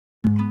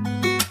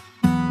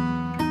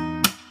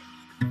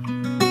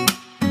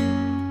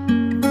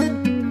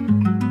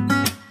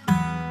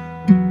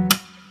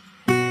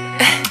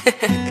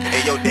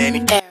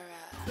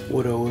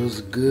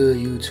What's good,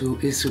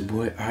 YouTube? It's your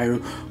boy Iro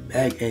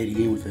back at it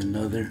again with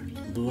another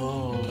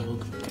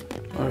vlog.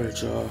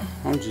 Alright, y'all.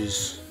 I'm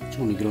just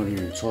trying to get on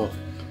here and talk.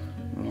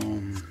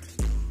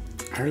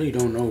 I really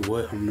don't know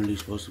what I'm really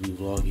supposed to be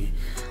vlogging.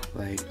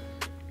 Like,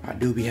 I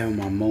do be having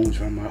my moments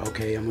where I'm like,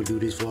 okay, I'm gonna do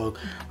this vlog,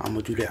 I'm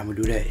gonna do that,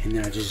 and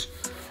then I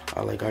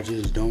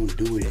just don't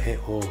do it at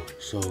all.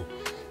 So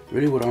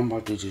really what I'm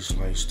about to just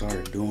like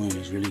start doing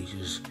is really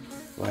just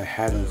like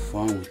having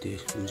fun with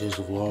this and just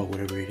vlog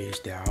whatever it is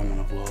that I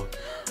want to vlog.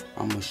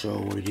 I'm gonna show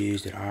what it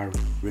is that I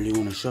really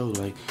want to show.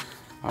 Like,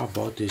 I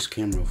bought this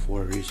camera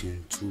for a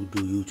reason, to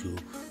do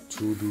YouTube,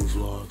 to do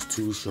vlogs,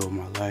 to show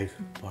my life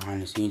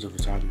behind the scenes of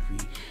photography.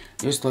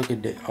 Just like a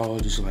day,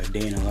 just like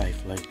day in the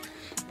life. Like,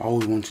 I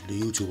always wanted to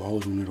do YouTube, I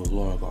always wanted to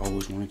vlog, I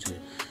always wanted to,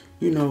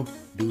 you know,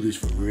 do this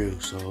for real.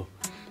 So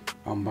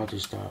I'm about to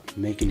stop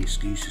making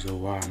excuses of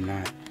why I'm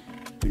not,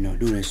 you know,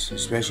 doing this.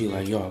 Especially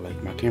like y'all,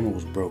 like my camera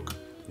was broke.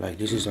 Like,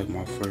 this is like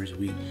my first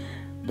week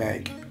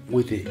back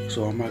with it.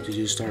 So I'm about to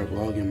just start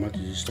vlogging. I'm about to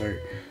just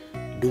start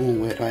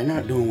doing what, like,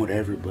 not doing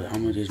whatever, but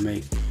I'm gonna just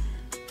make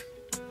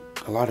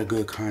a lot of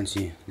good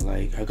content.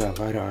 Like, I got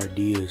a lot of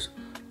ideas.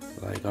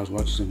 Like, I was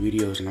watching some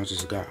videos and I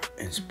just got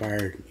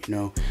inspired, you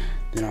know.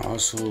 Then I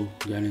also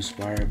got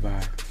inspired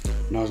by,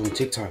 when I was on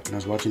TikTok and I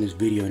was watching this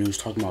video and it was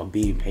talking about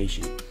being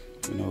patient.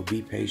 You know,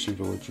 be patient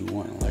for what you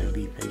want. Like,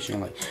 be patient.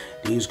 Like,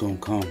 things gonna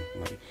come.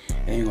 Like,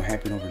 it ain't gonna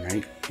happen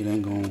overnight. It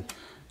ain't gonna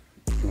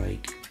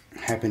like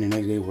happen the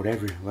next day,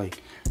 whatever.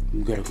 Like,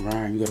 you gotta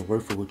grind, you gotta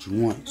work for what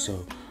you want.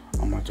 So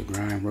I'm about to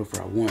grind, work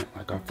for what I want.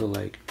 Like, I feel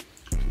like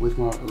with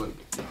my, like,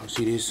 I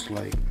see this,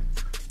 like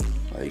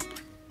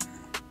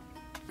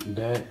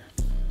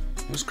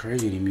that's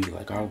crazy to me.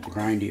 Like, I'll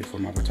grind it for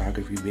my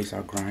photography base,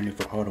 I'll grind it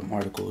for all them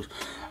articles.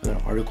 I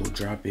got an article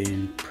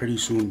dropping pretty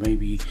soon,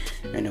 maybe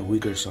in a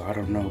week or so, I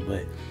don't know.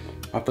 But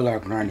I feel like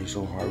I grind it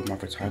so hard with my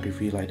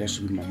photography. Like, that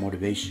should be my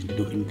motivation to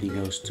do anything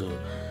else, to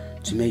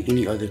make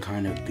any other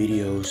kind of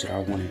videos that I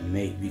want to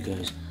make,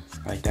 because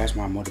like, that's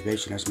my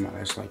motivation. That's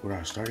like where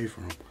I started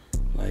from.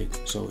 Like,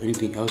 so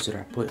anything else that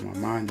I put in my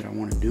mind that I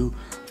want to do,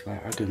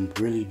 like, I can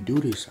really do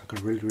this. I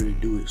can really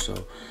do it.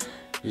 So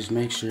just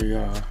make sure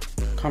y'all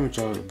comment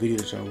y'all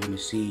videos y'all want to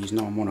see. You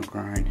know, I'm on a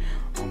grind,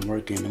 I'm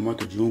working. The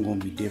month of June gonna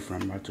be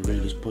different. I'm about to really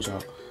just push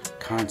out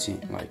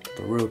content, like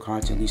for real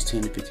content, at least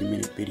 10 to 15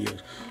 minute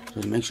videos. So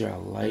just make sure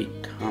y'all like,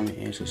 comment,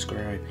 and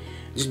subscribe.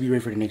 Just be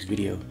ready for the next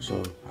video. So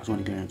I just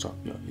want to get in and talk,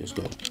 y'all. Let's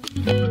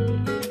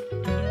go.